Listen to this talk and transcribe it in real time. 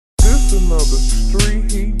just another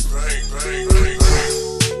street heat. Bang, bang, bang, bang.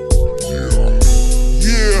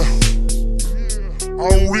 Yeah.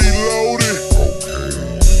 I'm reloaded. Okay.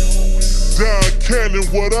 Don Cannon,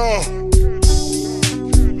 what up?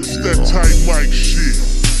 It's that tight mic shit.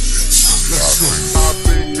 Let's go. I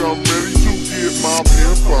think I'm ready to get my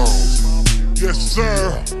pimp on. Yes,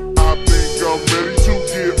 sir. I think I'm ready to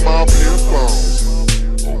get my pimp on.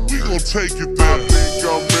 We gon' take it there. I think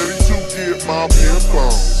I'm ready to get my pimp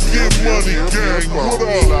on. Get money, gang. What up?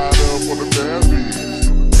 Slide up on the bad bitch.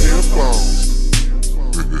 Pimp on.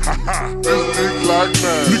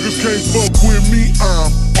 Niggas can't fuck with me,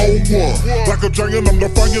 I'm on one. Like a giant, I'm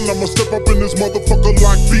defiant, I'ma step up in this motherfucker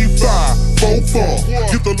like B5,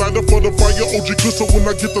 4-4. Get the lighter for the fire, OG Glissa when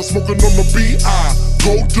I get the smoking on the B.I.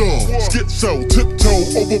 Go dumb, schizo, tiptoe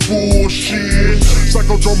over bullshit.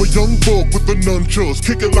 Psychodrama, young buck with the nunchucks,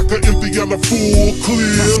 kick it like an empty out of full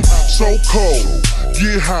clear. So cold,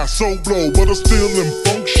 get high, so blow, but I'm still in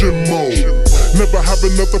function mode. Never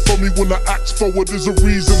having nothing for me when I ask for it is a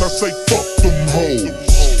reason I say fuck them hoes.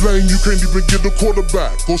 Lame, you can't even get a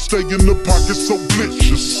quarterback or stay in the pocket, so blitz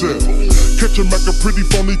yourself. Catch him like a pretty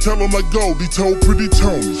phony, tell him like Goldie told Pretty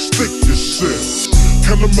Tony, stick yourself.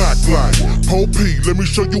 Can him act like Poe P, let me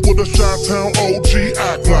show you what a Chi-Town OG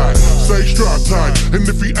act like. Stay strap tight, and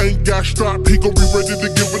if he ain't got strap, he gon' be ready to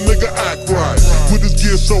give a nigga act right. With his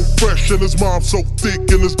gear so fresh and his mom so thick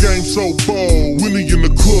and his game so bold. When he in the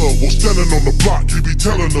club or standing on the block, he be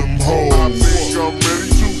telling them hoes. I think I'm ready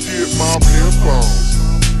to get my pimp on.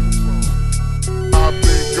 I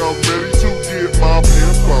think I'm ready to get my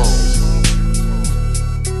pimp on.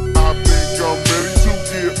 I think I'm ready to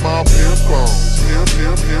get my pimp on.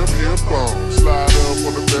 Pimp on. Slide up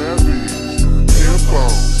on the bad bitch. Pimp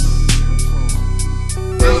on.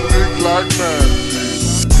 That's big like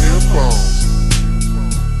magic. Pimp on.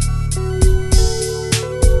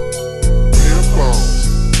 Pimp on.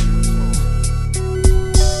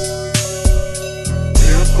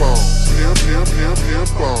 Pimp on.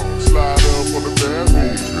 Pimp on. Slide up on the bad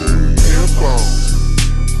bitch. Pimp on.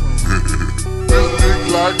 That's big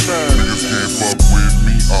like magic. Niggas can't fuck with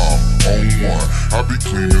me, I'm on one. I be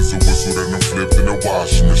clean as a whistle that I'm flipped in a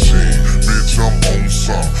washing machine. Bitch, I'm on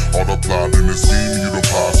some. All the plot in the scheme you done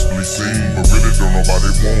possibly seen. But really don't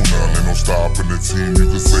nobody want none. Ain't no stopping the team.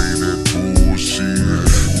 You can say that bullshit.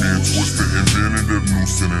 Me and Twista invented a new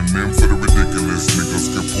synonym for the ridiculous.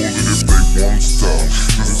 Niggas can pull it if they want stuff.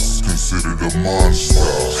 This is considered a monster.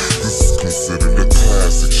 This is considered a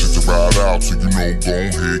classic shit to ride out. So you know, go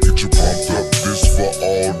ahead, get you pumped up. This for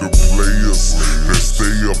all the players that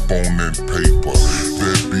stay up on that paper.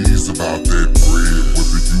 That bees about that bread.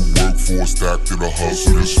 Whether you work for a stock to the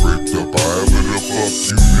hustle that's scraped up, however the fuck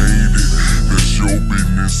you made it, that's your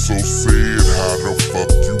business. So sad, how the fuck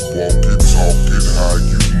you walk it, talk it, how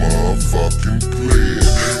you motherfucking play it.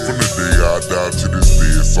 From the day I die to this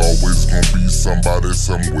day, it's always gonna be somebody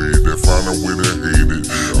somewhere that find a way to hate it.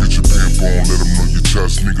 Get your pimp on, let them know you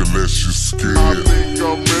trust, nigga, less you scared. I think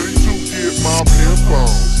I'm ready to get my pimp on.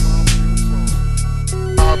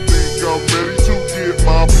 I think I'm ready to get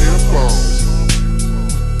my pimp on.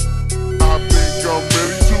 I think I'm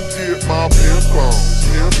ready to get my pimp on.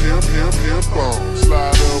 Pimp on.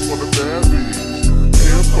 Slide up on the bad bitch.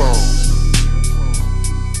 Pimp on.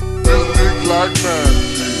 That's big like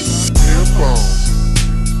magic. Pimp on.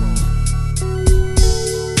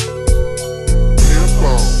 Pimp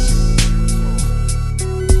on.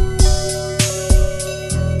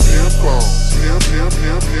 Pimp on.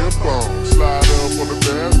 Pimp on. Slide up on the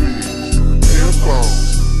bad bitch. Pimp on.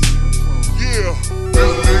 Yeah,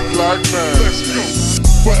 that's big like magic. Let's go.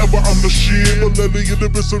 Forever I'm the shit, but lately there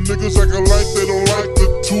been some niggas acting like they don't like the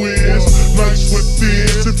twist. Nice with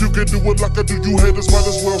this, if you can do it like I do, you haters might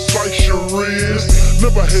as well slice your wrist.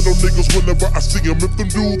 Never hate on niggas whenever I see them. If them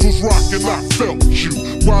dudes was rockin', I felt you.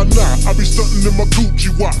 Why not? I be stuntin' in my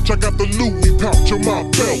Gucci watch. I got the Louis pouch on my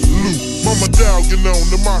belt loop. My medallion on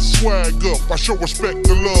and my swag up. I show respect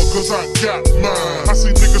to love cause I got mine. I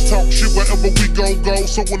see niggas talk shit wherever we gon' go.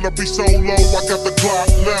 So when I be solo, I got the Glock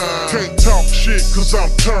 9. Can't talk shit cause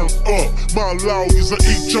I'm turned up. My lawyers will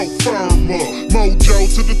eat your firm up. Mojo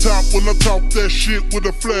to the top when I talk that shit with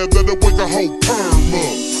a flair that'll wake a whole perm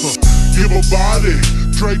up. Give a body,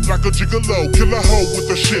 drape like a gigolo. Kill a hoe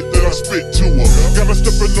with the shit that I spit to her. Gotta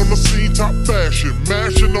steppin' on the scene, top fashion.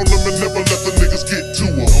 Mashing on them and never let the niggas get to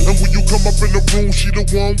her. And when you come up in the room, she the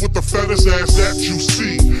one with the fattest ass that you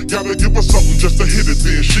see. Gotta give her something just to hit it,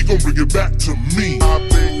 then she gon' bring it back to me. I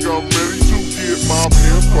think I'm ready to get my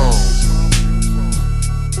pimp on.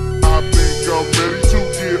 I think I'm ready to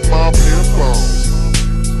get my pimp on.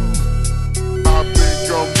 I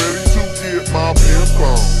think I'm ready to get my pimp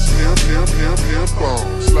on. Pimp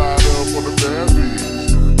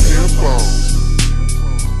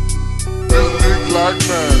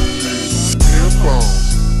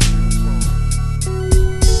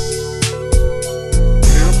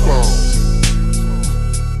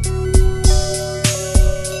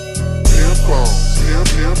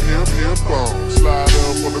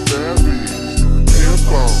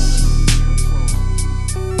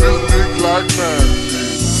like mine.